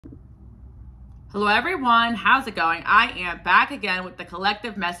Hello everyone, how's it going? I am back again with the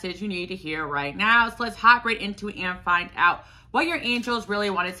collective message you need to hear right now. So let's hop right into it and find out what your angels really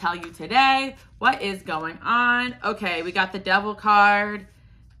want to tell you today. What is going on? Okay, we got the Devil card,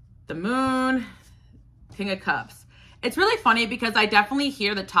 the Moon, King of Cups. It's really funny because I definitely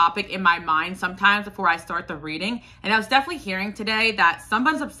hear the topic in my mind sometimes before I start the reading. And I was definitely hearing today that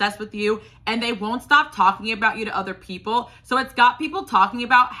someone's obsessed with you and they won't stop talking about you to other people. So it's got people talking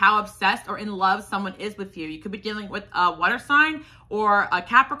about how obsessed or in love someone is with you. You could be dealing with a water sign or a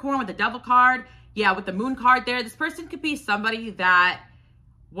Capricorn with the Devil card. Yeah, with the Moon card there. This person could be somebody that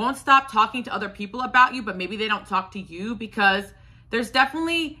won't stop talking to other people about you, but maybe they don't talk to you because there's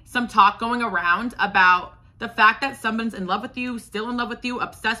definitely some talk going around about the fact that someone's in love with you, still in love with you,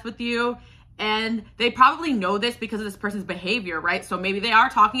 obsessed with you, and they probably know this because of this person's behavior, right? So maybe they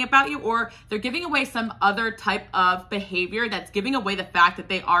are talking about you or they're giving away some other type of behavior that's giving away the fact that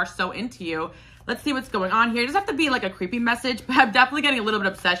they are so into you. Let's see what's going on here. It doesn't have to be like a creepy message, but I'm definitely getting a little bit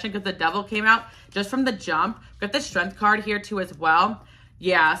of obsession because the Devil came out just from the jump. Got the Strength card here too as well.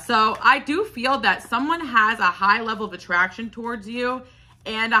 Yeah, so I do feel that someone has a high level of attraction towards you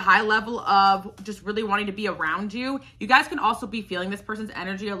and a high level of just really wanting to be around you. You guys can also be feeling this person's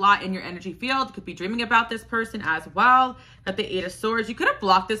energy a lot in your energy field. You could be dreaming about this person as well. Got the Eight of Swords. You could have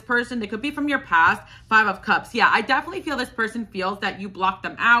blocked this person. They could be from your past. Five of Cups. Yeah, I definitely feel this person feels that you blocked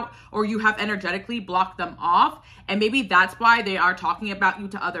them out or you have energetically blocked them off. And maybe that's why they are talking about you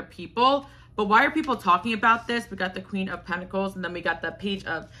to other people. But why are people talking about this? We got the Queen of Pentacles and then we got the Page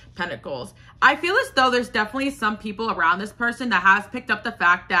of Pentacles. I feel as though there's definitely some people around this person that has picked up the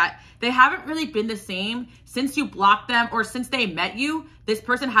fact that they haven't really been the same since you blocked them or since they met you. This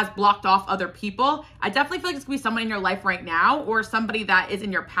person has blocked off other people. I definitely feel like this could be someone in your life right now or somebody that is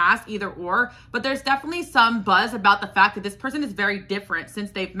in your past, either or. But there's definitely some buzz about the fact that this person is very different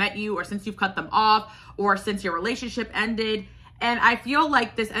since they've met you or since you've cut them off or since your relationship ended. And I feel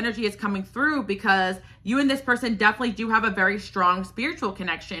like this energy is coming through because you and this person definitely do have a very strong spiritual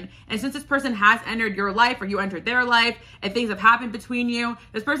connection. And since this person has entered your life or you entered their life and things have happened between you,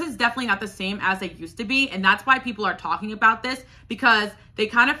 this person is definitely not the same as they used to be. And that's why people are talking about this because they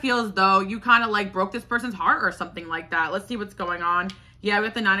kind of feel as though you kind of like broke this person's heart or something like that. Let's see what's going on. Yeah, we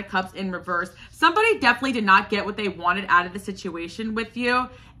have the Nine of Cups in reverse. Somebody definitely did not get what they wanted out of the situation with you.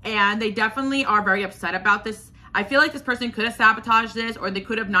 And they definitely are very upset about this. I feel like this person could have sabotaged this or they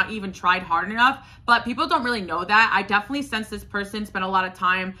could have not even tried hard enough, but people don't really know that. I definitely sense this person spent a lot of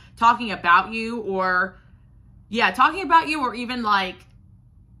time talking about you or, yeah, talking about you or even like,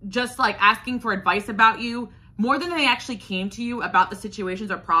 just like asking for advice about you more than they actually came to you about the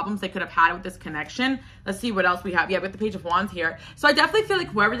situations or problems they could have had with this connection. Let's see what else we have. Yeah, we have the Page of Wands here. So I definitely feel like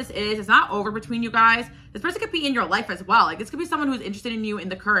whoever this is, it's not over between you guys. This person could be in your life as well. Like this could be someone who's interested in you in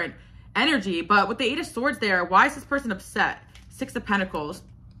the current energy, but with the Eight of Swords there, why is this person upset? Six of Pentacles.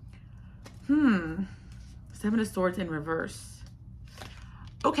 Seven of Swords in reverse.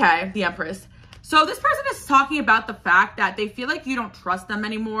 Okay, the Empress. So this person is talking about the fact that they feel like you don't trust them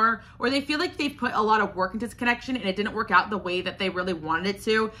anymore, or they feel like they put a lot of work into this connection and it didn't work out the way that they really wanted it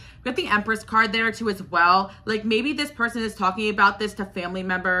to. We got the Empress card there too as well. Like maybe this person is talking about this to family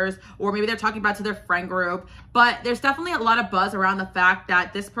members, or maybe they're talking about it to their friend group, but there's definitely a lot of buzz around the fact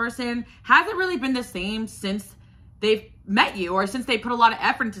that this person hasn't really been the same since they've met you or since they put a lot of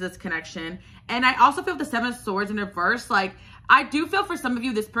effort into this connection. And I also feel the Seven of Swords in reverse, like I do feel for some of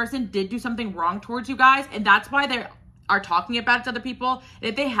you, this person did do something wrong towards you guys, and that's why they are talking about it to other people. And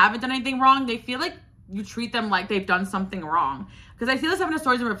if they haven't done anything wrong, they feel like you treat them like they've done something wrong. Because I feel the Seven of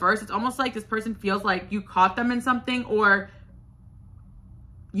Swords in reverse. It's almost like this person feels like you caught them in something or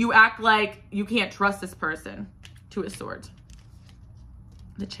you act like you can't trust this person. Two of Swords.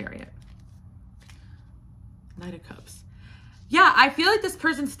 The Chariot. Knight of Cups. Yeah, I feel like this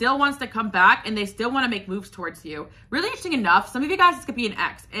person still wants to come back and they still want to make moves towards you. Really interesting enough, some of you guys, this could be an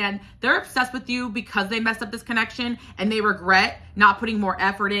ex and they're obsessed with you because they messed up this connection and they regret not putting more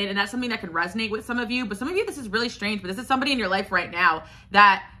effort in. And that's something that can resonate with some of you. But some of you, this is really strange, but this is somebody in your life right now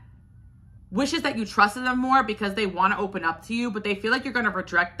that wishes that you trusted them more because they want to open up to you, but they feel like you're going to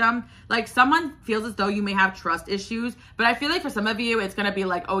reject them. Like someone feels as though you may have trust issues, but I feel like for some of you, it's going to be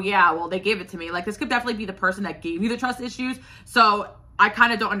like, oh yeah, well, they gave it to me. Like this could definitely be the person that gave you the trust issues. So I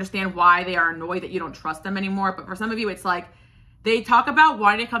kind of don't understand why they are annoyed that you don't trust them anymore. But for some of you, it's like they talk about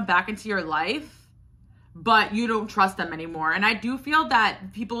wanting to come back into your life, but you don't trust them anymore. And I do feel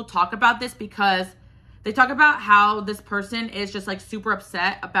that people talk about this because they talk about how this person is just like super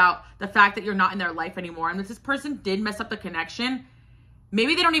upset about the fact that you're not in their life anymore. And this person did mess up the connection.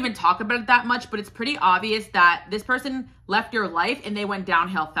 maybe they don't even talk about it that much, but it's pretty obvious that this person left your life and they went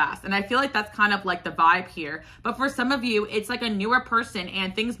downhill fast. And I feel like that's kind of like the vibe here. But for some of you, it's like a newer person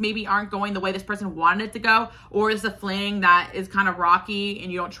and things maybe aren't going the way this person wanted it to go, or is a fling that is kind of rocky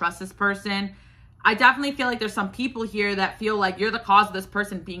and you don't trust this person. I definitely feel like there's some people here that feel like you're the cause of this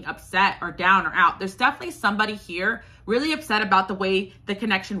person being upset or down or out. There's definitely somebody here really upset about the way the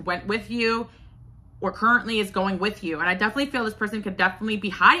connection went with you or currently is going with you. And I definitely feel this person could definitely be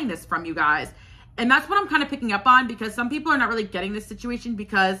hiding this from you guys. And that's what I'm kind of picking up on, because some people are not really getting this situation,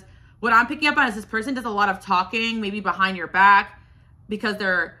 because what I'm picking up on is this person does a lot of talking, maybe behind your back, because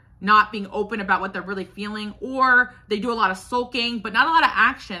they're not being open about what they're really feeling, or they do a lot of sulking, but not a lot of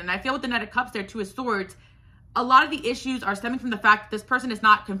action. And I feel with the Knight of Cups there, Two of Swords, a lot of the issues are stemming from the fact that this person is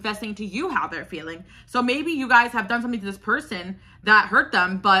not confessing to you how they're feeling. So maybe you guys have done something to this person that hurt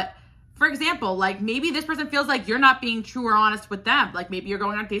them, but for example, like maybe this person feels like you're not being true or honest with them. Like maybe you're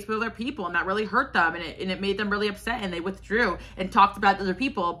going on dates with other people and that really hurt them, and it made them really upset, and they withdrew and talked about other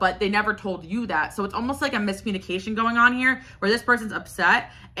people, but they never told you that. So it's almost like a miscommunication going on here, where this person's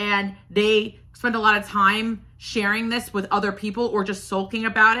upset and they spend a lot of time sharing this with other people or just sulking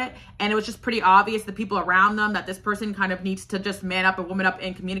about it. And it was just pretty obvious, the people around them, that this person kind of needs to just man up and woman up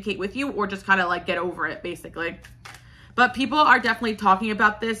and communicate with you, or just kind of like get over it basically. But people are definitely talking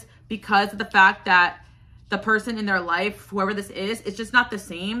about this because of the fact that the person in their life, whoever this is just not the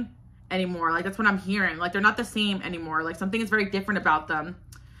same anymore. Like that's what I'm hearing. Like they're not the same anymore. Like something is very different about them.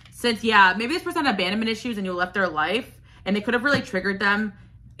 Since, yeah, maybe this person had abandonment issues and you left their life, and it could have really triggered them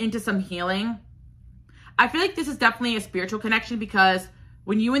into some healing. I feel like this is definitely a spiritual connection, because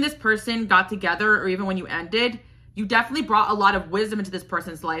when you and this person got together, or even when you ended, you definitely brought a lot of wisdom into this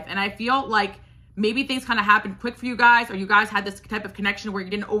person's life. And I feel like maybe things kind of happened quick for you guys, or you guys had this type of connection where you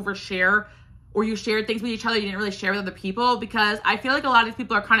didn't overshare, or you shared things with each other you didn't really share with other people, because I feel like a lot of these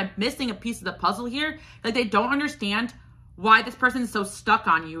people are kind of missing a piece of the puzzle here. Like they don't understand why this person is so stuck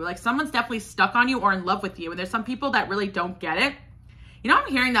on you. Like someone's definitely stuck on you or in love with you, and there's some people that really don't get it. You know,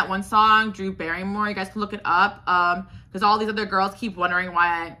 I'm hearing that one song, Drew Barrymore. You guys can look it up, because all these other girls keep wondering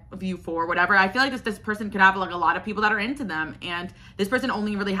why I view for whatever. I feel like this person could have like a lot of people that are into them, and this person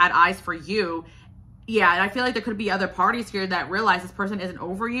only really had eyes for you. Yeah, and I feel like there could be other parties here that realize this person isn't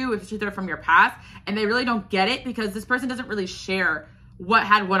over you, if they're from your past, and they really don't get it, because this person doesn't really share what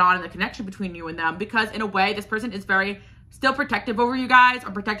went on in the connection between you and them, because in a way, this person is very still protective over you guys,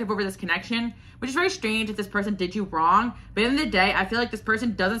 or protective over this connection, which is very strange if this person did you wrong. But at the end of the day, I feel like this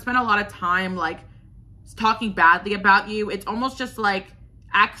person doesn't spend a lot of time like talking badly about you. It's almost just like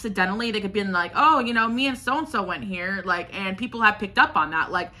accidentally they could be like, oh, you know, me and so-and-so went here, like, and people have picked up on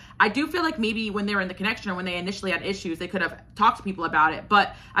that. Like, I do feel like maybe when they were in the connection, or when they initially had issues, they could have talked to people about it.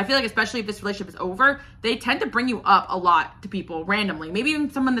 But I feel like especially if this relationship is over, they tend to bring you up a lot to people randomly, maybe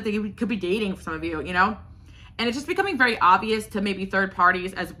even someone that they could be dating for some of you, you know. And it's just becoming very obvious to maybe third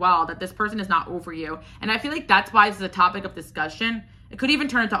parties as well that this person is not over you. And I feel like that's why this is a topic of discussion. It could even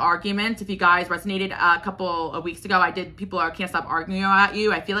turn into arguments. If you guys resonated a couple of weeks ago, I did People Can't Stop Arguing About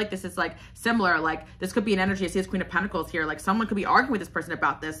You. I feel like this is like similar. Like this could be an energy. I see this Queen of Pentacles here. Like someone could be arguing with this person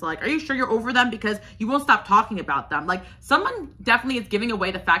about this. Like, are you sure you're over them? Because you won't stop talking about them. Like someone definitely is giving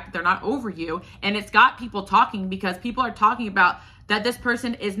away the fact that they're not over you. And it's got people talking, because people are talking about that this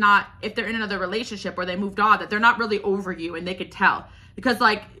person is not, if they're in another relationship or they moved on, that they're not really over you, and they could tell. Because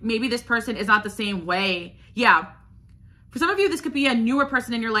like maybe this person is not the same way. Yeah. For some of you, this could be a newer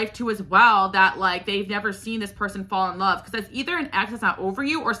person in your life too as well, that like they've never seen this person fall in love, because that's either an ex that's not over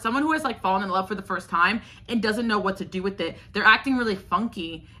you, or someone who has like fallen in love for the first time and doesn't know what to do with it. They're acting really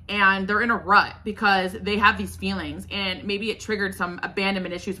funky and they're in a rut because they have these feelings, and maybe it triggered some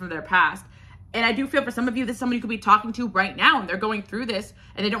abandonment issues from their past. And I do feel for some of you, this is somebody you could be talking to right now, and they're going through this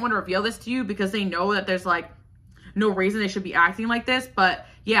and they don't want to reveal this to you because they know that there's like no reason they should be acting like this. But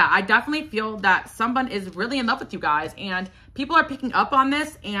yeah, I definitely feel that someone is really in love with you guys, and people are picking up on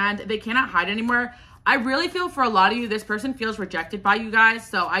this and they cannot hide anymore. I really feel for a lot of you, this person feels rejected by you guys.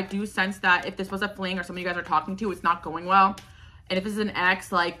 So I do sense that if this was a fling or someone you guys are talking to, it's not going well. And if this is an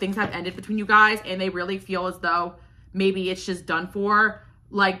ex, like things have ended between you guys and they really feel as though maybe it's just done for.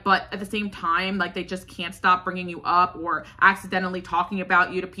 Like, but at the same time, like they just can't stop bringing you up or accidentally talking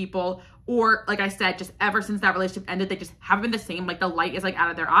about you to people. Or like I said, just ever since that relationship ended, they just haven't been the same. Like the light is like out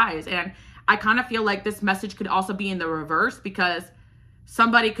of their eyes. And I kind of feel like this message could also be in the reverse, because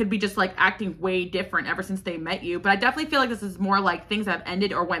somebody could be just like acting way different ever since they met you. But I definitely feel like this is more like things that have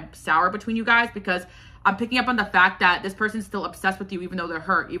ended or went sour between you guys, because I'm picking up on the fact that this person's still obsessed with you, even though they're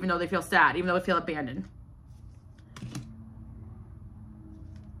hurt, even though they feel sad, even though they feel abandoned.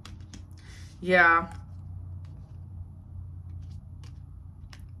 Yeah.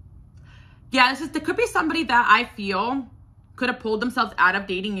 Yeah, there could be somebody that I feel could have pulled themselves out of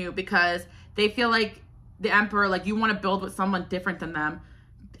dating you because they feel like the Emperor, like you want to build with someone different than them.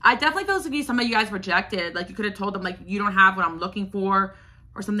 I definitely feel this could be somebody you guys rejected. Like you could have told them like, you don't have what I'm looking for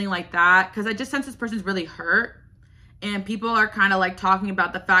or something like that. Because I just sense this person's really hurt. And people are kind of like talking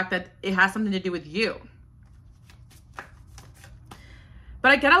about the fact that it has something to do with you.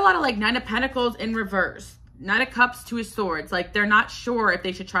 But I get a lot of like 9 of Pentacles in reverse. 9 of Cups, 2 of Swords. Like they're not sure if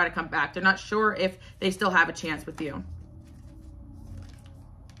they should try to come back. They're not sure if they still have a chance with you.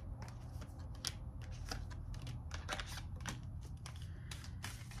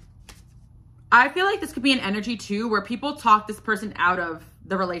 I feel like this could be an energy too where people talk this person out of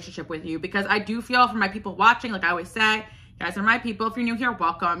the relationship with you, because I do feel for my people watching, like I always say, you guys are my people. If you're new here,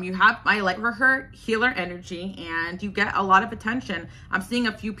 welcome. You have my light worker healer energy and you get a lot of attention. I'm seeing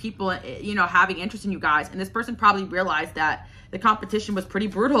a few people, you know, having interest in you guys, and this person probably realized that the competition was pretty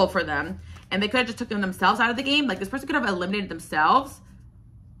brutal for them and they could have just taken themselves out of the game. Like this person could have eliminated themselves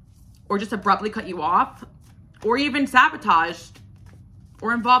or just abruptly cut you off or even sabotaged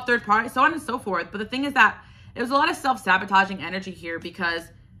or involved third parties, so on and so forth. But the thing is that it was a lot of self-sabotaging energy here because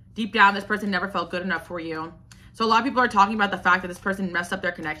deep down, this person never felt good enough for you. So a lot of people are talking about the fact that this person messed up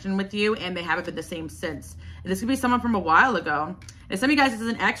their connection with you and they haven't been the same since. And this could be someone from a while ago. And some of you guys, this is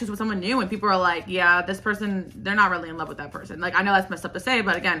an ex who's with someone new and people are like, yeah, this person, they're not really in love with that person. Like, I know that's messed up to say,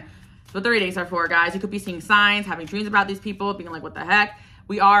 but again, that's what the readings are for, guys. You could be seeing signs, having dreams about these people, being like, what the heck?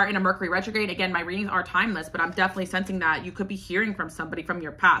 We are in a Mercury retrograde. Again, my readings are timeless, but I'm definitely sensing that you could be hearing from somebody from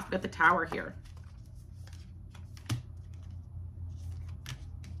your past. We got the Tower here.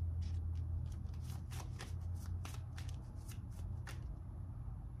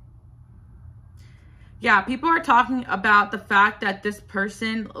 Yeah, people are talking about the fact that this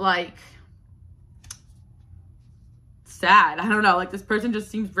person, like, sad. I don't know, like this person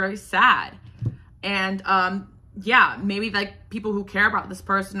just seems very sad. And yeah, maybe like people who care about this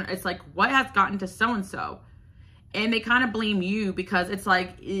person, it's like, what has gotten to so-and-so? And they kind of blame you because it's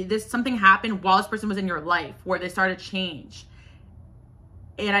like something happened while this person was in your life where they started to change.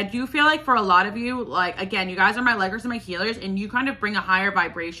 And I do feel like for a lot of you, like, again, you guys are my leggers and my healers, and you kind of bring a higher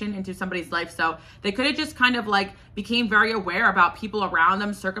vibration into somebody's life. So they could have just kind of like became very aware about people around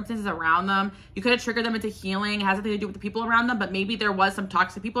them, circumstances around them. You could have triggered them into healing. It has nothing to do with the people around them, but maybe there was some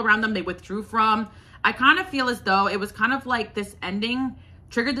toxic people around them they withdrew from. I kind of feel as though it was kind of like this ending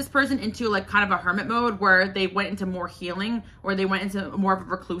triggered this person into like kind of a hermit mode where they went into more healing or they went into more of a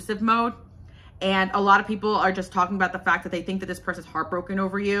reclusive mode. And a lot of people are just talking about the fact that they think that this person's heartbroken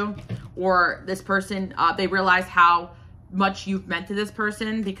over you, or this person, they realize how much you've meant to this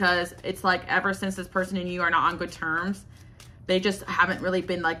person, because it's like ever since this person and you are not on good terms, they just haven't really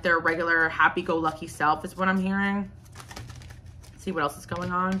been like their regular happy-go-lucky self is what I'm hearing. Let's see what else is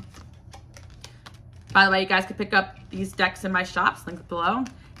going on. By the way, you guys can pick up these decks in my shops, link below.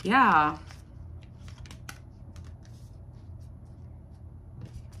 Yeah.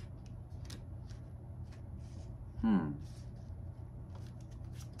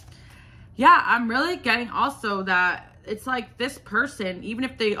 Yeah, I'm really getting also that it's like this person, even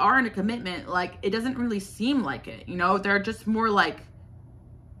if they are in a commitment, like it doesn't really seem like it, you know? They're just more like,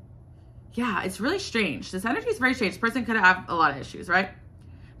 yeah, it's really strange. This energy is very strange. This person could have a lot of issues, right?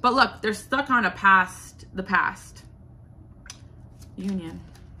 But look, they're stuck on the past. Union.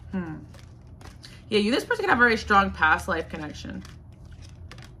 Yeah, this person could have a very strong past life connection.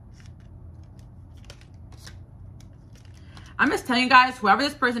 I'm just telling you guys, whoever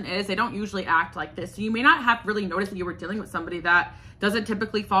this person is, they don't usually act like this. So you may not have really noticed that you were dealing with somebody that doesn't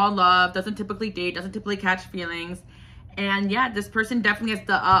typically fall in love, doesn't typically date, doesn't typically catch feelings. And yeah, this person definitely has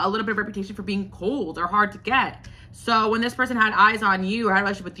a little bit of reputation for being cold or hard to get. So when this person had eyes on you or had a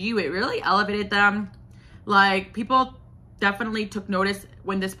relationship with you, it really elevated them. Like, people definitely took notice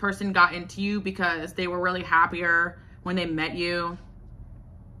when this person got into you because they were really happier when they met you,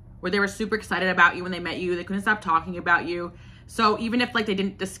 where they were super excited about you when they met you. They couldn't stop talking about you. So even if like they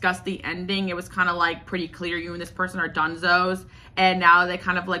didn't discuss the ending, it was kind of like pretty clear you and this person are dunzos, and now they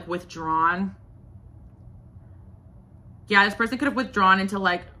kind of like withdrawn. Yeah, this person could have withdrawn into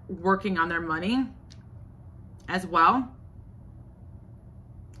like working on their money as well.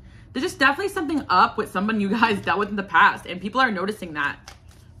 There's just definitely something up with someone you guys dealt with in the past, and people are noticing that.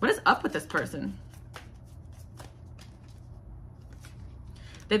 What is up with this person?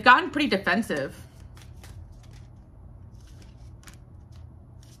 They've gotten pretty defensive.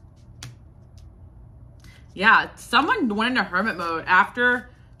 Yeah, someone went into hermit mode after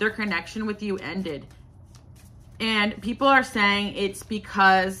their connection with you ended. And people are saying it's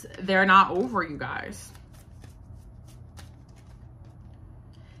because they're not over you guys.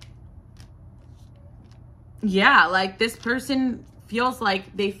 Yeah, like this person feels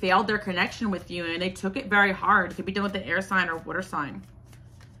like they failed their connection with you and they took it very hard. It could be done with the air sign or water sign.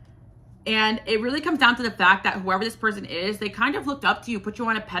 And it really comes down to the fact that whoever this person is, they kind of looked up to you, put you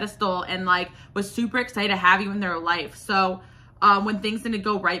on a pedestal, and like was super excited to have you in their life. So when things didn't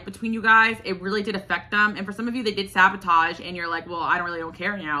go right between you guys, it really did affect them. And for some of you, they did sabotage and you're like, well, I don't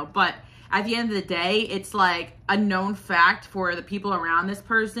care now. But at the end of the day, it's like a known fact for the people around this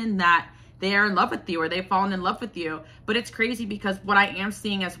person that they are in love with you or they've fallen in love with you. But it's crazy because what I am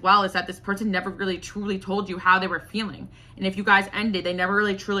seeing as well is that this person never really truly told you how they were feeling. And if you guys ended, they never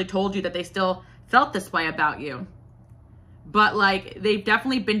really truly told you that they still felt this way about you. But like, they've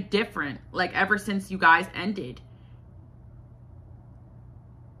definitely been different, like ever since you guys ended.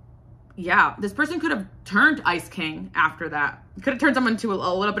 Yeah, this person could have turned Ice King after that. Could have turned someone into a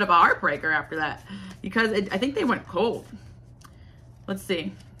little bit of a heartbreaker after that. Because I think they went cold. Let's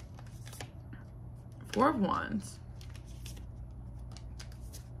see. 4 of Wands.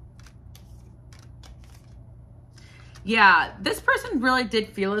 Yeah, this person really did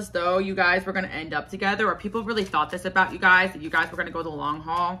feel as though you guys were going to end up together, or people really thought this about you guys, that you guys were going to go the long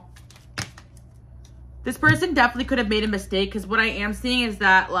haul. This person definitely could have made a mistake, because what I am seeing is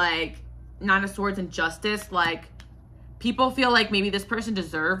that, like, 9 of Swords and Justice, like, people feel like maybe this person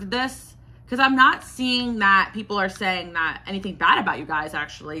deserved this. Because I'm not seeing that people are saying that anything bad about you guys,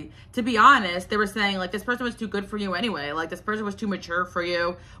 actually. To be honest, they were saying, like, this person was too good for you anyway. Like, this person was too mature for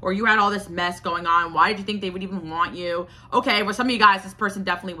you. Or you had all this mess going on. Why did you think they would even want you? Okay, for some of you guys, this person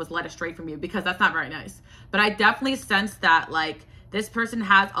definitely was led astray from you. Because that's not very nice. But I definitely sense that, like, this person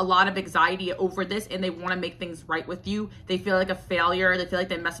has a lot of anxiety over this and they want to make things right with you. They feel like a failure. They feel like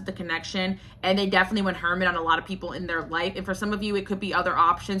they messed up the connection. And they definitely went hermit on a lot of people in their life. And for some of you, it could be other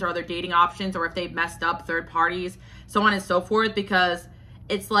options or other dating options, or if they've messed up, third parties, so on and so forth. Because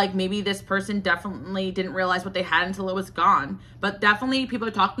it's like maybe this person definitely didn't realize what they had until it was gone. But definitely people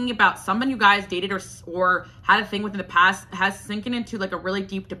are talking about someone you guys dated or had a thing with in the past has sinking into like a really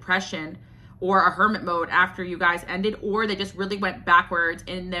deep depression or a hermit mode after you guys ended, or they just really went backwards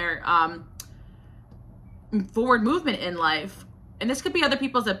in their forward movement in life. And this could be other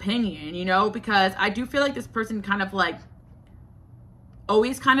people's opinion, you know, because I do feel like this person kind of like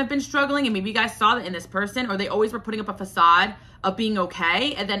always kind of been struggling, and maybe you guys saw that in this person, or they always were putting up a facade of being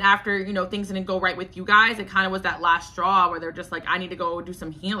okay. And then after, you know, things didn't go right with you guys, it kind of was that last straw where they're just like, I need to go do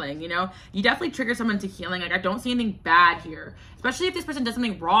some healing, you know? You definitely trigger someone to healing. Like, I don't see anything bad here, especially if this person does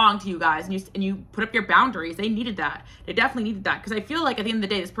something wrong to you guys and you put up your boundaries. They needed that. They definitely needed that, because I feel like at the end of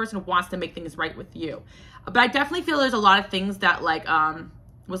the day, this person wants to make things right with you. But I definitely feel there's a lot of things that like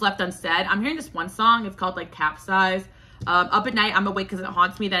was left unsaid. I'm hearing this one song. It's called like Capsize. Up at night, I'm awake because it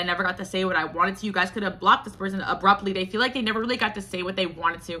haunts me that I never got to say what I wanted to. You guys could have blocked this person abruptly. They feel like they never really got to say what they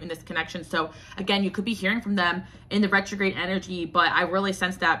wanted to in this connection. So again, you could be hearing from them in the retrograde energy, but I really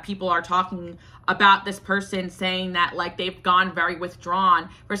sense that people are talking about this person, saying that like they've gone very withdrawn.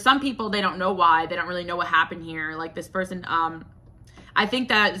 For some people, they don't know why. They don't really know what happened here. Like this person, I think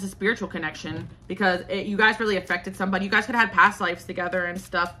that it's a spiritual connection, because you guys really affected somebody. You guys could have had past lives together and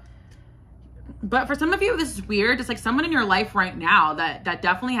stuff. But for some of you, this is weird. It's like someone in your life right now that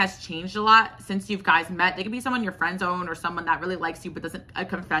definitely has changed a lot since you guys met. They could be someone in your friend zone or someone that really likes you but doesn't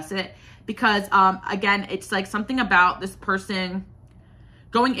confess it. Because, again, it's like something about this person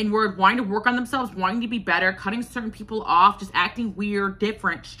going inward, wanting to work on themselves, wanting to be better, cutting certain people off, just acting weird,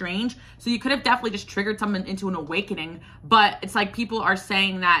 different, strange. So you could have definitely just triggered someone into an awakening. But it's like people are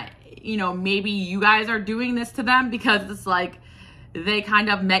saying that, you know, maybe you guys are doing this to them because it's like they kind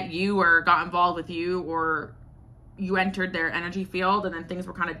of met you or got involved with you, or you entered their energy field and then things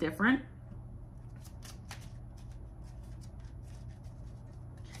were kind of different.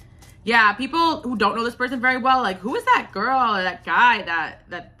 Yeah, people who don't know this person very well, like, who is that girl or that guy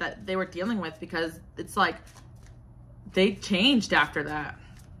that they were dealing with? Because it's like they changed after that.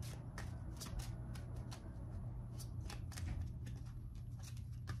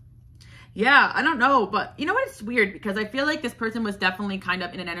 Yeah, I don't know, but you know what? It's weird because I feel like this person was definitely kind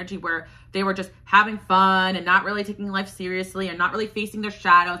of in an energy where they were just having fun and not really taking life seriously and not really facing their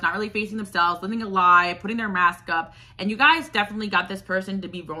shadows, not really facing themselves, living a lie, putting their mask up. And you guys definitely got this person to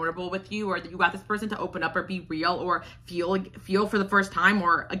be vulnerable with you, or you got this person to open up or be real or feel for the first time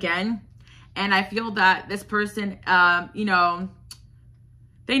or again. And I feel that this person, you know,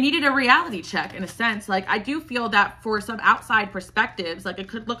 they needed a reality check in a sense. Like, I do feel that for some outside perspectives, like it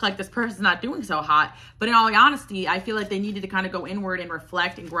could look like this person's not doing so hot, but in all honesty, I feel like they needed to kind of go inward and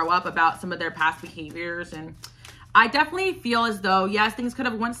reflect and grow up about some of their past behaviors. And I definitely feel as though, yes, things could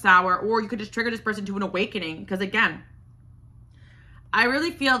have went sour, or you could just trigger this person to an awakening. Because again, I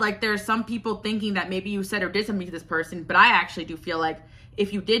really feel like there's some people thinking that maybe you said or did something to this person, but I actually do feel like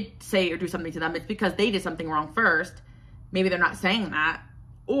if you did say or do something to them, it's because they did something wrong first. Maybe they're not saying that.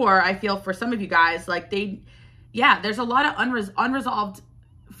 Or I feel for some of you guys, like there's a lot of unresolved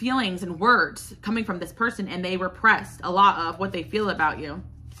feelings and words coming from this person, and they repressed a lot of what they feel about you.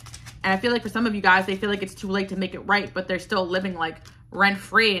 And I feel like for some of you guys, they feel like it's too late to make it right, but they're still living like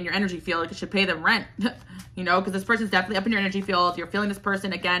rent-free in your energy field. Like it should pay them rent, you know, because this person's definitely up in your energy field. You're feeling this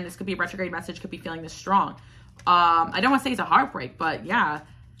person. Again, this could be a retrograde message, could be feeling this strong. I don't want to say it's a heartbreak, but yeah.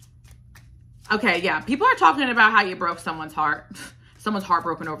 Okay, yeah. People are talking about how you broke someone's heart. Someone's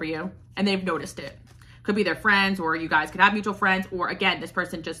heartbroken over you, and they've noticed it. Could be their friends, or you guys could have mutual friends, or again, this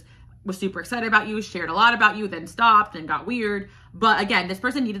person just was super excited about you, shared a lot about you, then stopped and got weird. But again, this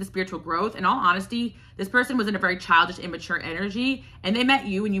person needed the spiritual growth. In all honesty, this person was in a very childish, immature energy, and they met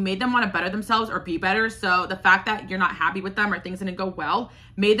you and you made them want to better themselves or be better. So the fact that you're not happy with them or things didn't go well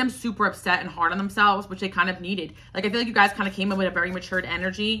made them super upset and hard on themselves, which they kind of needed. Like, I feel like you guys kind of came in with a very matured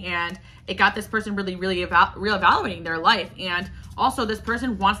energy, and it got this person really reevaluating their life. And also, this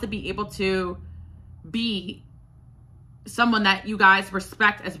person wants to be able to be someone that you guys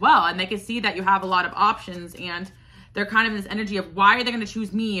respect as well, and they can see that you have a lot of options, and they're kind of in this energy of, why are they going to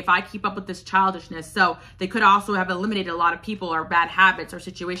choose me if I keep up with this childishness? So they could also have eliminated a lot of people or bad habits or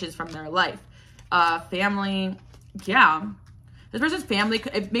situations from their life. Family, yeah. This person's family,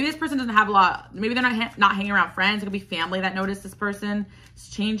 maybe this person doesn't have a lot, maybe they're not hanging around friends. It could be family that noticed this person's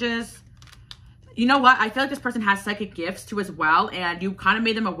changes. You know what? I feel like this person has psychic gifts too as well, and you kind of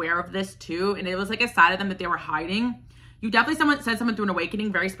made them aware of this too, and it was like a side of them that they were hiding. You definitely sent someone through an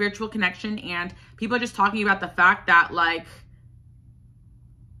awakening, very spiritual connection, and people are just talking about the fact that, like,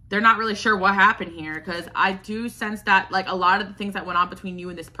 they're not really sure what happened here, because I do sense that, like, a lot of the things that went on between you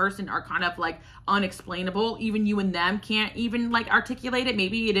and this person are kind of, like, unexplainable. Even you and them can't even, like, articulate it.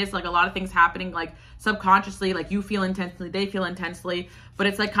 Maybe it is, like, a lot of things happening, like, subconsciously, like, you feel intensely, they feel intensely, but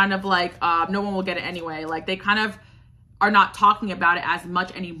it's, like, kind of, like, no one will get it anyway. Like, they kind of are not talking about it as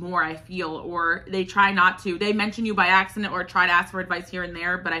much anymore, I feel, or they try not to. They mention you by accident or try to ask for advice here and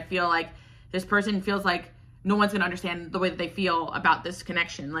there, but I feel like this person feels like no one's gonna understand the way that they feel about this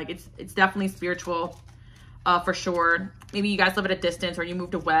connection. Like, it's definitely spiritual, for sure. Maybe you guys live at a distance or you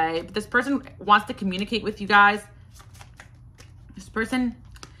moved away, but this person wants to communicate with you guys. This person,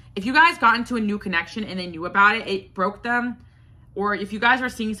 if you guys got into a new connection and they knew about it, it broke them. Or if you guys are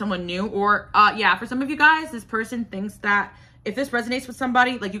seeing someone new, or yeah, for some of you guys, this person thinks that if this resonates with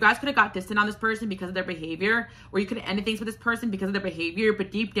somebody, like, you guys could have got distant on this person because of their behavior, or you could have ended things with this person because of their behavior,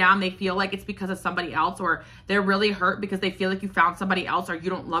 but deep down they feel like it's because of somebody else, or they're really hurt because they feel like you found somebody else, or you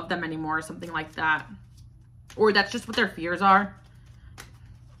don't love them anymore, or something like that. Or that's just what their fears are.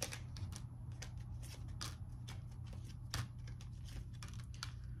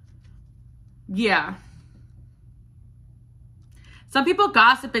 Yeah. Some people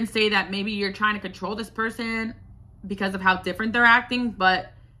gossip and say that maybe you're trying to control this person because of how different they're acting,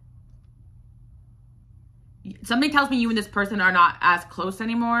 but something tells me you and this person are not as close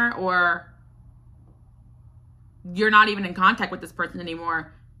anymore, or you're not even in contact with this person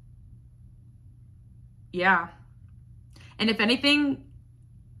anymore. Yeah. And if anything,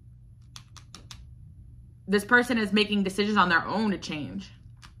 this person is making decisions on their own to change.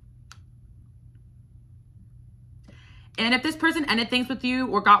 And if this person ended things with you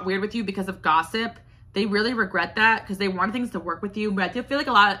or got weird with you because of gossip, they really regret that because they want things to work with you. But I do feel like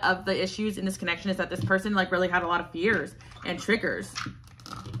a lot of the issues in this connection is that this person, like, really had a lot of fears and triggers.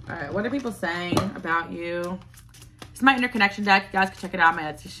 All right, what are people saying about you? This is my interconnection deck. You guys can check it out in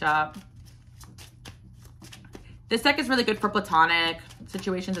my Etsy shop. This deck is really good for platonic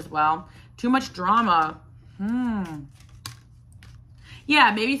situations as well. Too much drama.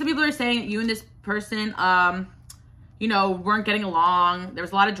 Yeah, maybe some people are saying that you and this person, you know, weren't getting along. There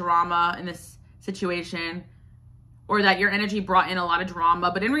was a lot of drama in this situation, or that your energy brought in a lot of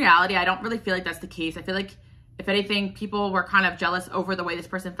drama. But in reality, I don't really feel like that's the case. I feel like, if anything, people were kind of jealous over the way this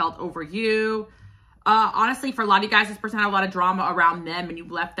person felt over you. Honestly, for a lot of you guys, this person had a lot of drama around them and you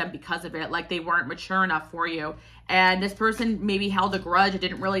left them because of it. Like, they weren't mature enough for you. And this person maybe held a grudge. It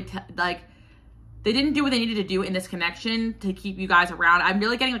didn't really, they didn't do what they needed to do in this connection to keep you guys around. I'm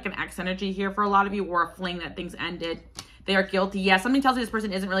really getting, like, an ex energy here for a lot of you, or a fling that things ended. They are guilty. Yeah, something tells me this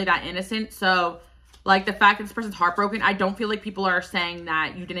person isn't really that innocent. So, like, the fact that this person's heartbroken, I don't feel like people are saying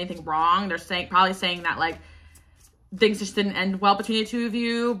that you did anything wrong. They're probably saying that, like, things just didn't end well between the two of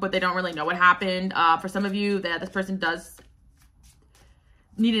you, but they don't really know what happened. For some of you, that this person does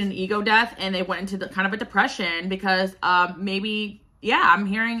needed an ego death, and they went into kind of a depression because maybe, yeah, I'm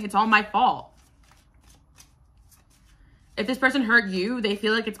hearing it's all my fault. If this person hurt you, they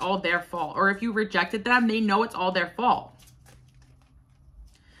feel like it's all their fault. Or if you rejected them, they know it's all their fault.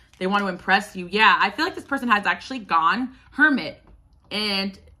 They want to impress you. Yeah, I feel like this person has actually gone hermit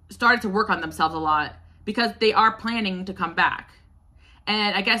and started to work on themselves a lot because they are planning to come back.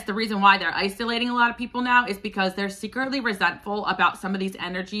 And I guess the reason why they're isolating a lot of people now is because they're secretly resentful about some of these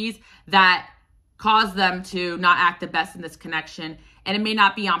energies that cause them to not act the best in this connection. And it may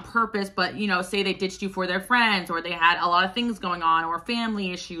not be on purpose, but, you know, say they ditched you for their friends, or they had a lot of things going on, or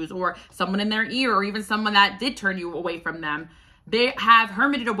family issues, or someone in their ear, or even someone that did turn you away from them. They have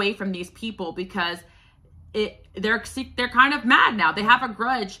hermited away from these people because they're kind of mad now. They have a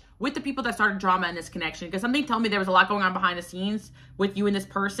grudge with the people that started drama in this connection, because something told me there was a lot going on behind the scenes with you and this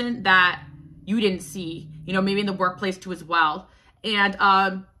person that you didn't see, you know, maybe in the workplace too as well. And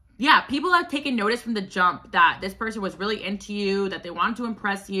yeah, people have taken notice from the jump that this person was really into you, that they wanted to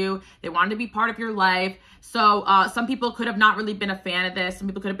impress you, they wanted to be part of your life. So some people could have not really been a fan of this. Some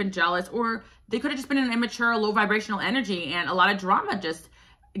people could have been jealous, or they could have just been an immature, low vibrational energy, and a lot of drama just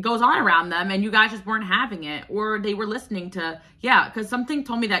goes on around them, and you guys just weren't having it, or they were listening to, yeah, because something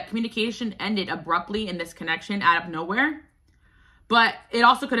told me that communication ended abruptly in this connection out of nowhere. But it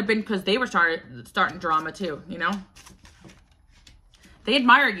also could have been because they were starting drama too, you know? They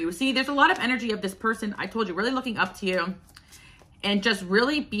admire you. See, there's a lot of energy of this person, I told you, really looking up to you and just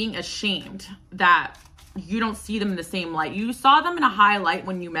really being ashamed that you don't see them in the same light. You saw them in a high light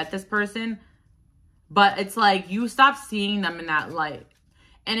when you met this person, but it's like you stopped seeing them in that light.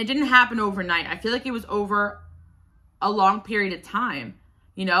 And it didn't happen overnight. I feel like it was over a long period of time.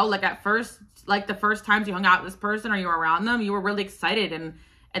 You know, like at first, like the first times you hung out with this person or you were around them, you were really excited, and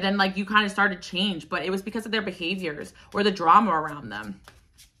then like you kind of started to change, but it was because of their behaviors or the drama around them.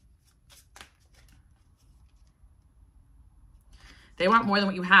 They want more than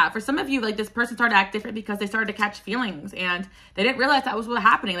what you have. For some of you, like this person started to act different because they started to catch feelings and they didn't realize that was what was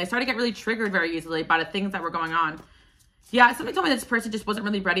happening. They started to get really triggered very easily by the things that were going on. Yeah, somebody told me this person just wasn't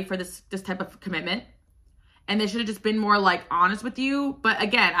really ready for this type of commitment. And they should have just been more like honest with you. But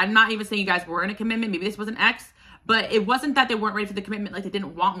again, I'm not even saying you guys were in a commitment. Maybe this was an ex. But it wasn't that they weren't ready for the commitment, like they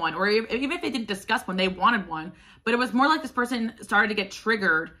didn't want one. Or even if they didn't discuss one, they wanted one. But it was more like this person started to get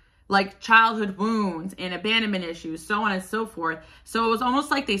triggered, like childhood wounds and abandonment issues, so on and so forth. So it was almost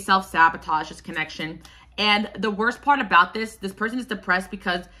like they self-sabotage this connection. And the worst part about this person is depressed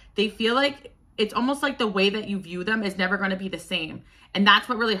because they feel like it's almost like the way that you view them is never going to be the same. And that's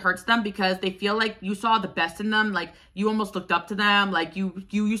what really hurts them, because they feel like you saw the best in them. Like you almost looked up to them. Like you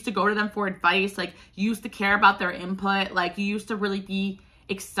used to go to them for advice. Like you used to care about their input. Like you used to really be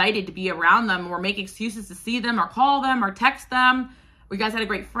excited to be around them, or make excuses to see them or call them or text them. You guys had a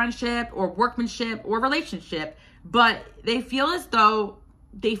great friendship or workmanship or relationship, but they feel as though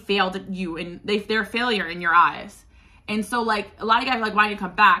they failed at you and they're a failure in your eyes. And so like a lot of guys are like, why don't you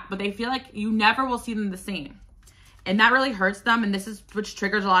come back? But they feel like you never will see them the same. And that really hurts them. And this is which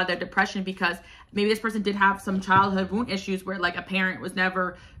triggers a lot of their depression, because maybe this person did have some childhood wound issues where like a parent was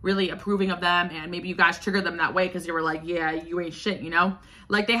never really approving of them. And maybe you guys triggered them that way because you were like, yeah, you ain't shit, you know?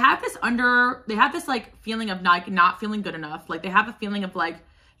 Like they have this like feeling of not feeling good enough. Like they have a feeling of like,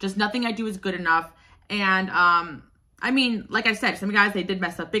 just nothing I do is good enough. And I mean, like I said, some guys, they did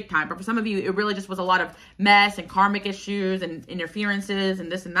mess up big time. But for some of you, it really just was a lot of mess and karmic issues and interferences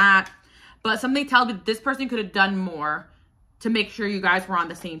and this and that. But something tells me that this person could have done more to make sure you guys were on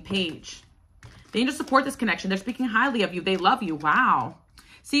the same page. They need to support this connection. They're speaking highly of you. They love you. Wow.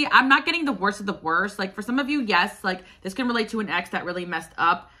 See, I'm not getting the worst of the worst. Like for some of you, yes, like this can relate to an ex that really messed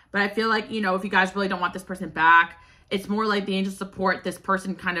up. But I feel like, you know, if you guys really don't want this person back, it's more like the angels support this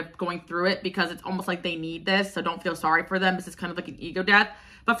person kind of going through it, because it's almost like they need this. So don't feel sorry for them. This is kind of like an ego death.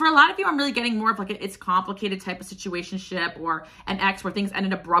 But for a lot of you, I'm really getting more of like it's complicated type of situationship, or an ex where things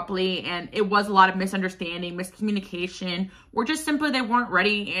ended abruptly and it was a lot of misunderstanding, miscommunication, or just simply they weren't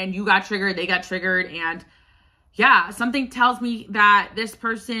ready and you got triggered, they got triggered. And yeah, something tells me that this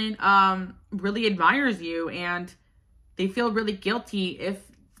person really admires you and they feel really guilty if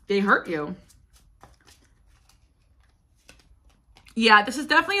they hurt you. Yeah, this is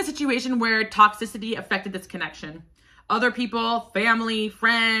definitely a situation where toxicity affected this connection. Other people, family,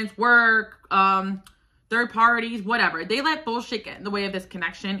 friends, work, third parties, whatever. They let bullshit get in the way of this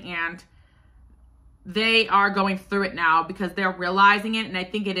connection, and they are going through it now because they're realizing it. And I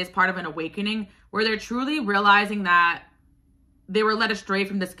think it is part of an awakening where they're truly realizing that they were led astray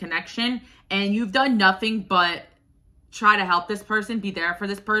from this connection, and you've done nothing but try to help this person, be there for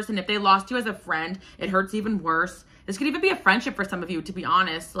this person. If they lost you as a friend, it hurts even worse. This could even be a friendship for some of you, to be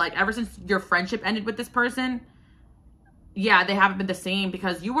honest. Like ever since your friendship ended with this person, yeah, they haven't been the same,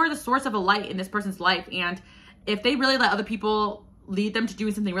 because you were the source of a light in this person's life. And if they really let other people lead them to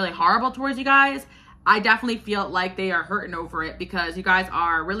doing something really horrible towards you guys, I definitely feel like they are hurting over it, because you guys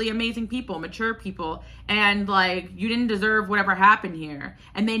are really amazing people, mature people, and like you didn't deserve whatever happened here,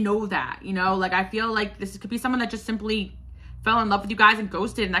 and they know that, you know. Like I feel like this could be someone that just simply fell in love with you guys and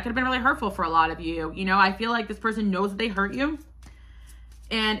ghosted, and that could have been really hurtful for a lot of you. You know, I feel like this person knows that they hurt you,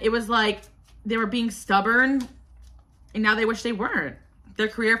 and it was like they were being stubborn, and now they wish they weren't. Their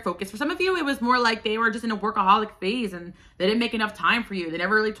career focus. For some of you, it was more like they were just in a workaholic phase and they didn't make enough time for you. They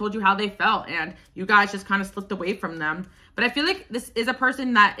never really told you how they felt, and you guys just kind of slipped away from them. But I feel like this is a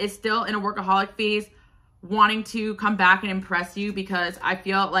person that is still in a workaholic phase, wanting to come back and impress you, because I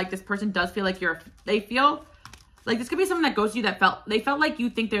feel like this person does feel like they feel like this could be someone that goes to you that they felt like you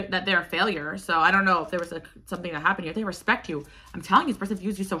think that they're a failure. So I don't know if there was something that happened here. They respect you. I'm telling you, this person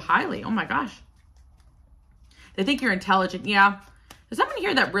views you so highly. Oh my gosh. They think you're intelligent. Yeah. There's someone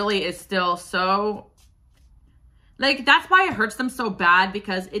here that really is still so, like, that's why it hurts them so bad,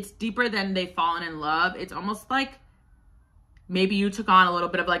 because it's deeper than they've fallen in love. It's almost like maybe you took on a little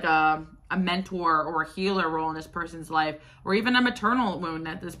bit of like a mentor or a healer role in this person's life, or even a maternal wound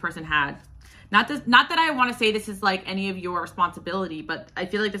that this person had. Not that I want to say this is like any of your responsibility, but I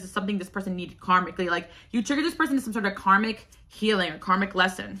feel like this is something this person needed karmically. Like you triggered this person to some sort of karmic healing or karmic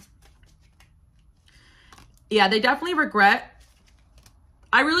lesson. Yeah, they definitely regret.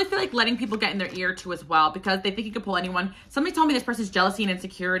 I really feel like letting people get in their ear too as well, because they think you could pull anyone. Somebody told me this person's jealousy and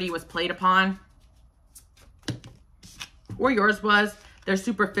insecurity was played upon. Or yours was. They're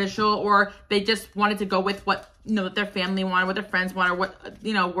superficial, or they just wanted to go with what, you know, what their family wanted, what their friends wanted, or what,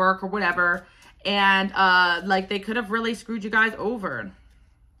 you know, work or whatever. And like they could have really screwed you guys over.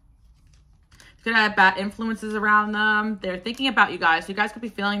 Could have bad influences around them. They're thinking about you guys. So you guys could be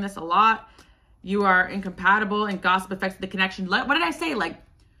feeling this a lot. You are incompatible, and gossip affects the connection. What did I say? Like,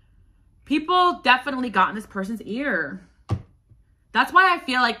 people definitely got in this person's ear. That's why I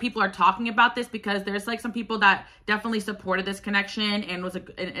feel like people are talking about this, because there's like some people that definitely supported this connection and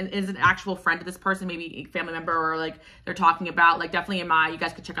is an actual friend to this person, maybe a family member, or like they're talking about, like, definitely you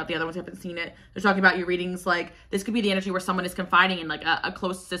guys could check out the other ones if you haven't seen it. They're talking about your readings. Like, this could be the energy where someone is confiding in like a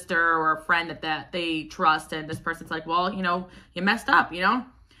close sister or a friend that they trust, and this person's like, well, you know, you messed up, you know?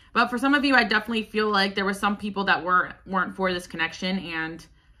 But for some of you, I definitely feel like there were some people that weren't for this connection, and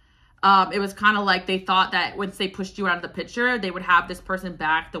it was kind of like they thought that once they pushed you out of the picture, they would have this person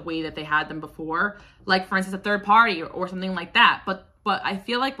back the way that they had them before. Like, for instance, a third party or something like that. But I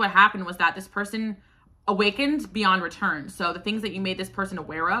feel like what happened was that this person awakened beyond return. So the things that you made this person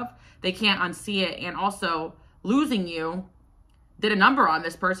aware of, they can't unsee it. And also, losing you did a number on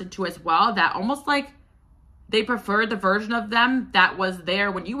this person too as well, that almost like they preferred the version of them that was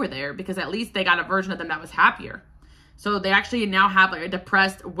there when you were there, because at least they got a version of them that was happier. So they actually now have like a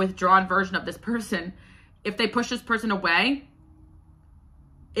depressed, withdrawn version of this person. If they push this person away,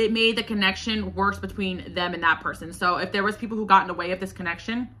 it made the connection worse between them and that person. So if there was people who got in the way of this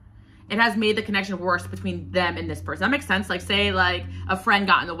connection, it has made the connection worse between them and this person. That makes sense. Like, say like a friend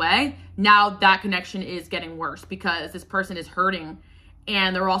got in the way. Now that connection is getting worse because this person is hurting,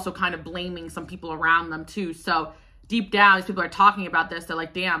 and they're also kind of blaming some people around them too. So deep down, these people are talking about this. They're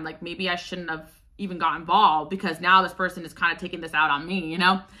like, damn, like maybe I shouldn't have even got involved, because now this person is kind of taking this out on me, you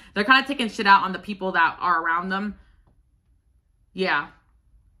know? They're kind of taking shit out on the people that are around them. Yeah.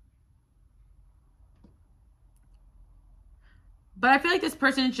 But I feel like this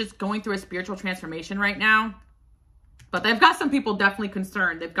person is just going through a spiritual transformation right now. But they've got some people definitely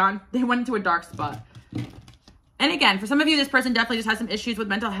concerned. They went into a dark spot. And again, for some of you, this person definitely just has some issues with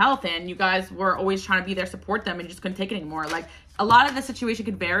mental health, and you guys were always trying to be there, support them, and you just couldn't take it anymore. Like, a lot of the situation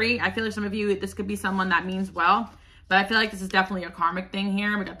could vary. I feel like some of you, this could be someone that means well, but I feel like this is definitely a karmic thing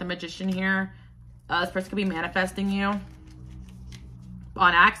here. We got the Magician here. This person could be manifesting you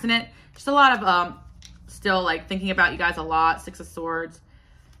on accident. Just a lot of still like thinking about you guys a lot. Six of Swords.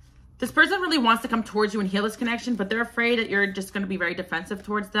 This person really wants to come towards you and heal this connection, but they're afraid that you're just going to be very defensive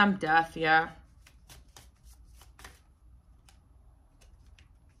towards them. Death, yeah.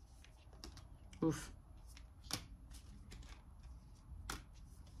 Oof.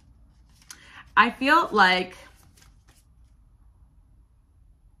 I feel like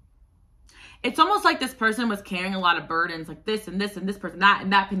it's almost like this person was carrying a lot of burdens, like this and this and this person, that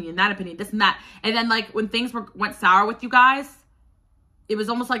and that opinion, this and that. And then like when things went sour with you guys, it was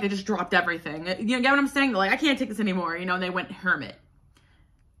almost like they just dropped everything. You get what I'm saying? Like, I can't take this anymore, you know, and they went hermit.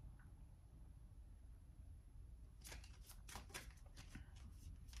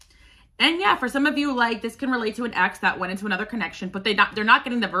 And yeah, for some of you, like, this can relate to an ex that went into another connection, but they're not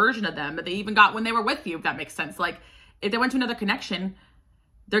getting the version of them that they even got when they were with you, if that makes sense. Like, if they went to another connection,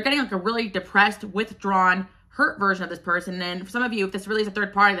 they're getting like a really depressed, withdrawn hurt version of this person. And for some of you, if this really is a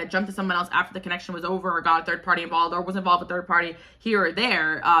third party that jumped to someone else after the connection was over, or got a third party involved, or was involved with a third party here or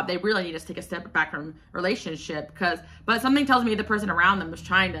there, they really need to take a step back from relationship. But something tells me the person around them is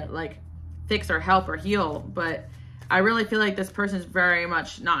trying to like fix or help or heal. But I really feel like this person is very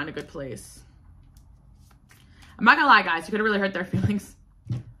much not in a good place. I'm not gonna lie, guys, you could have really hurt their feelings.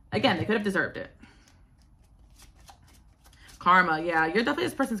 Again, they could have deserved it. Karma, yeah, you're definitely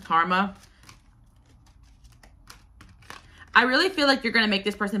this person's karma. I really feel like you're going to make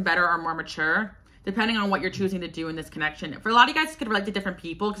this person better or more mature, depending on what you're choosing to do in this connection. For a lot of you guys, this could relate to different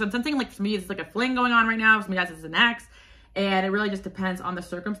people, because I'm sensing, like, for me, it's like a fling going on right now. For some of you guys, it's an ex, and it really just depends on the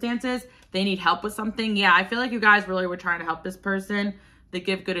circumstances. They need help with something. Yeah, I feel like you guys really were trying to help this person. They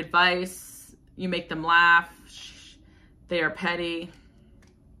give good advice. You make them laugh. They are petty.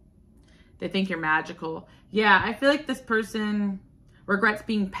 They think you're magical. Yeah, I feel like this person regrets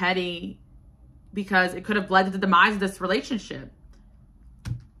being petty because it could have led to the demise of this relationship.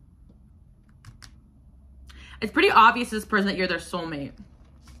 It's pretty obvious to this person that you're their soulmate.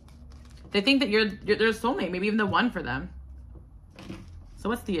 They think that you're their soulmate, maybe even the one for them. So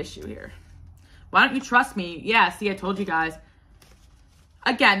what's the issue here? Why don't you trust me? Yeah, see, I told you guys.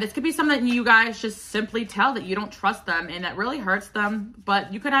 Again, this could be something that you guys just simply tell that you don't trust them, and that really hurts them,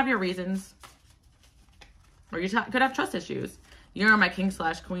 but you could have your reasons. Or you could have trust issues. You're my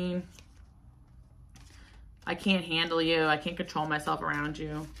king/queen. I can't handle you. I can't control myself around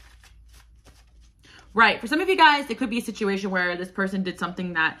you. Right. For some of you guys, it could be a situation where this person did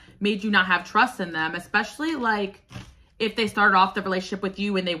something that made you not have trust in them, especially like if they started off the relationship with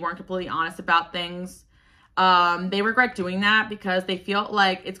you and they weren't completely honest about things. They regret doing that because they feel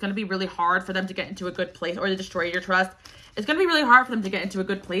like it's going to be really hard for them to get into a good place, or to destroy your trust. It's going to be really hard for them to get into a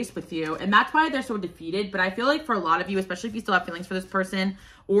good place with you. And that's why they're so defeated. But I feel like for a lot of you, especially if you still have feelings for this person,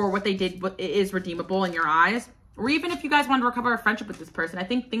 or what they did is redeemable in your eyes, or even if you guys want to recover a friendship with this person, I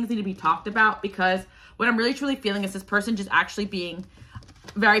think things need to be talked about, because what I'm really truly feeling is this person just actually being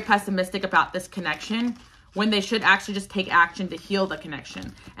very pessimistic about this connection, when they should actually just take action to heal the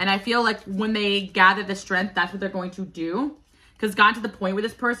connection. And I feel like when they gather the strength, that's what they're going to do. Because it's gotten to the point with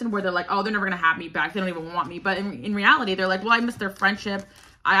this person where they're like, oh, they're never going to have me back. They don't even want me. But in reality, they're like, well, I missed their friendship.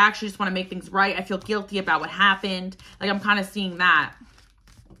 I actually just want to make things right. I feel guilty about what happened. Like, I'm kind of seeing that.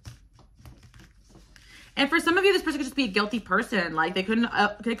 And for some of you, this person could just be a guilty person. Like, they could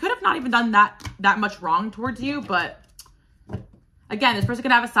have not even done that much wrong towards you. But again, this person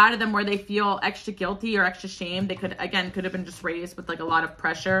could have a side of them where they feel extra guilty or extra shame. They could have been just raised with like a lot of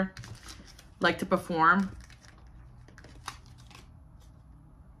pressure, like to perform.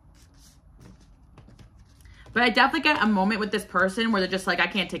 But I definitely get a moment with this person where they're just like, I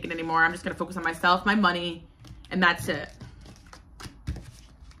can't take it anymore. I'm just going to focus on myself, my money, and that's it.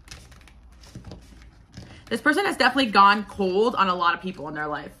 This person has definitely gone cold on a lot of people in their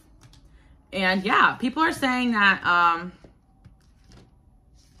life. And yeah, people are saying that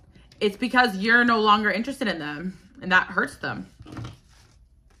it's because you're no longer interested in them, and that hurts them.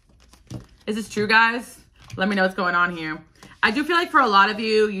 Is this true, guys? Let me know what's going on here. I do feel like for a lot of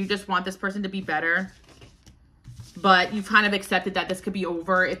you, you just want this person to be better. But you've kind of accepted that this could be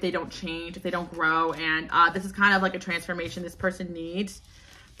over if they don't change, if they don't grow. And this is kind of like a transformation this person needs.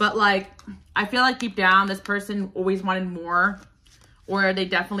 But like, I feel like deep down, this person always wanted more. Or they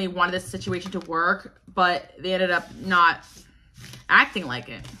definitely wanted this situation to work. But they ended up not acting like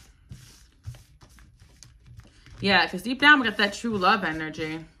it. Yeah, because deep down, we got that true love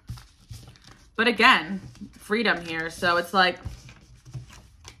energy. But again, freedom here. So it's like,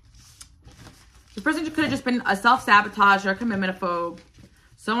 this person could have just been a self-sabotage or a commitment-phobe,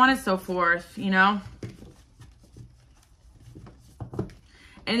 so on and so forth, you know?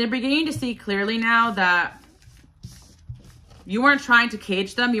 And they're beginning to see clearly now that you weren't trying to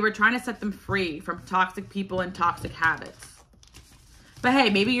cage them. You were trying to set them free from toxic people and toxic habits. But hey,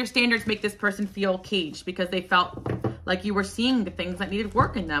 maybe your standards make this person feel caged because they felt like you were seeing the things that needed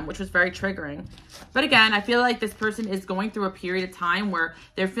work in them, which was very triggering. But again, I feel like this person is going through a period of time where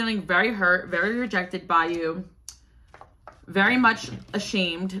they're feeling very hurt, very rejected by you, very much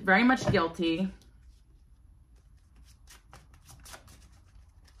ashamed, very much guilty.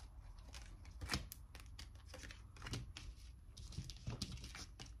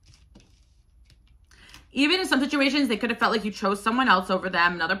 Even in some situations, they could have felt like you chose someone else over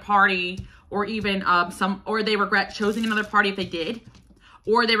them, another party, or even or they regret choosing another party if they did,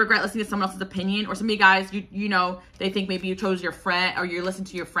 or they regret listening to someone else's opinion. Or some of you guys, you know, they think maybe you chose your friend, or you listened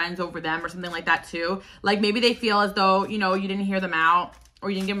to your friends over them, or something like that too. Like maybe they feel as though, you know, you didn't hear them out, or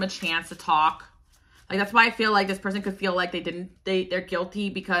you didn't give them a chance to talk. Like that's why I feel like this person could feel like they're guilty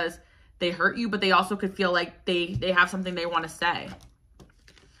because they hurt you, but they also could feel like they have something they want to say.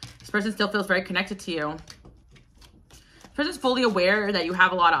 This person still feels very connected to you. This person's fully aware that you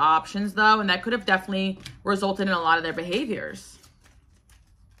have a lot of options, though, and that could have definitely resulted in a lot of their behaviors.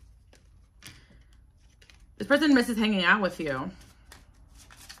 This person misses hanging out with you.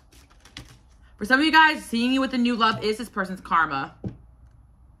 For some of you guys, seeing you with a new love is this person's karma.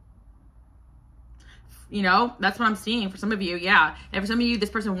 You know, that's what I'm seeing for some of you, yeah. And for some of you, this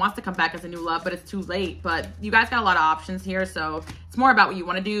person wants to come back as a new love, but it's too late. But you guys got a lot of options here, so it's more about what you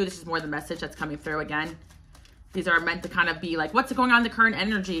want to do. This is more the message that's coming through again. These are meant to kind of be like, what's going on in the current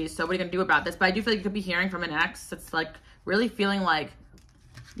energy? So what are you going to do about this? But I do feel like you could be hearing from an ex that's like really feeling like,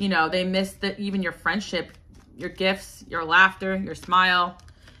 you know, they miss even your friendship, your gifts, your laughter, your smile,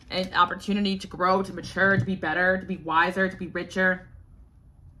 and opportunity to grow, to mature, to be better, to be wiser, to be richer.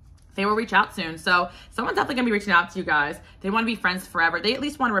 They will reach out soon. So someone's definitely going to be reaching out to you guys. They want to be friends forever. They at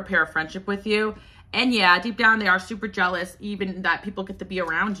least want to repair a friendship with you. And yeah, deep down, they are super jealous even that people get to be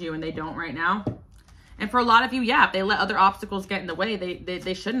around you and they don't right now. And for a lot of you, yeah, if they let other obstacles get in the way,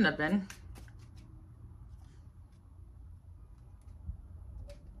 they shouldn't have been.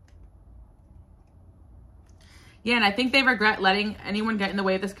 Yeah, and I think they regret letting anyone get in the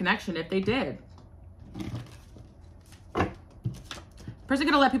way of this connection if they did. Person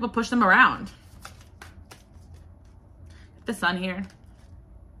gonna let people push them around. The sun here.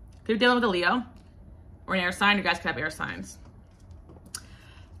 Could be dealing with a Leo or an air sign. You guys could have air signs.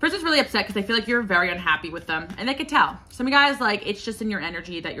 Person's really upset because they feel like you're very unhappy with them, and they could tell. Some of you guys, like, it's just in your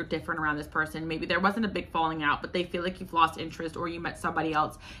energy that you're different around this person. Maybe there wasn't a big falling out, but they feel like you've lost interest or you met somebody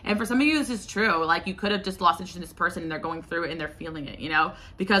else. And for some of you, this is true. Like, you could have just lost interest in this person and they're going through it and they're feeling it, you know?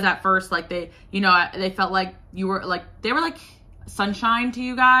 Because at first, like, they, you know, they felt like you were, like, they were like sunshine to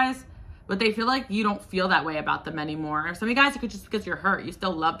you guys, but they feel like you don't feel that way about them anymore. Some of you guys, it could just because you're hurt. You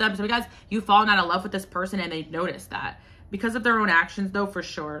still love them. Some of you guys, you've fallen out of love with this person and they've noticed that. Because of their own actions, though, for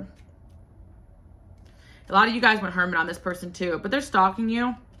sure. A lot of you guys went hermit on this person, too. But they're stalking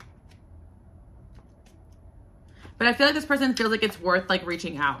you. But I feel like this person feels like it's worth, like,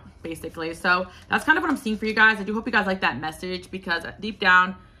 reaching out, basically. So that's kind of what I'm seeing for you guys. I do hope you guys like that message. Because deep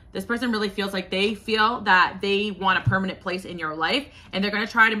down, this person really feels like they feel that they want a permanent place in your life. And they're going to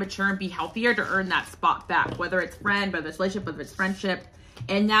try to mature and be healthier to earn that spot back. Whether it's friend, whether it's relationship, whether it's friendship.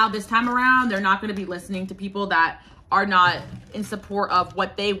 And now this time around, they're not going to be listening to people that are not in support of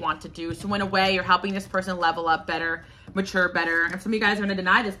what they want to do. So in a way, you're helping this person level up better, mature better. And some of you guys are going to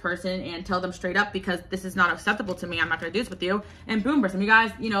deny this person and tell them straight up, because this is not acceptable to me. I'm not going to do this with you. And boom, for some of you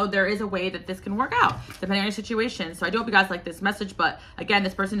guys, you know, there is a way that this can work out depending on your situation. So I do hope you guys like this message. But again,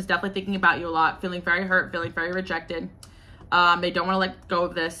 this person is definitely thinking about you a lot, feeling very hurt, feeling very rejected. They don't want to let go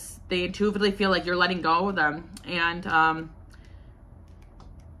of this. They intuitively feel like you're letting go of them. And,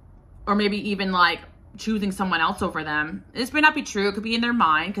 or maybe even like choosing someone else over them. This may not be true. It could be in their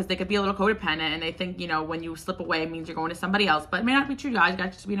mind because they could be a little codependent and they think, you know, when you slip away, it means you're going to somebody else. But it may not be true, guys. You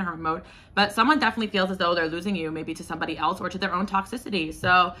guys just be in a hermit mode. But someone definitely feels as though they're losing you, maybe to somebody else or to their own toxicity.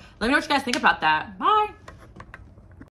 So let me know what you guys think about that. Bye.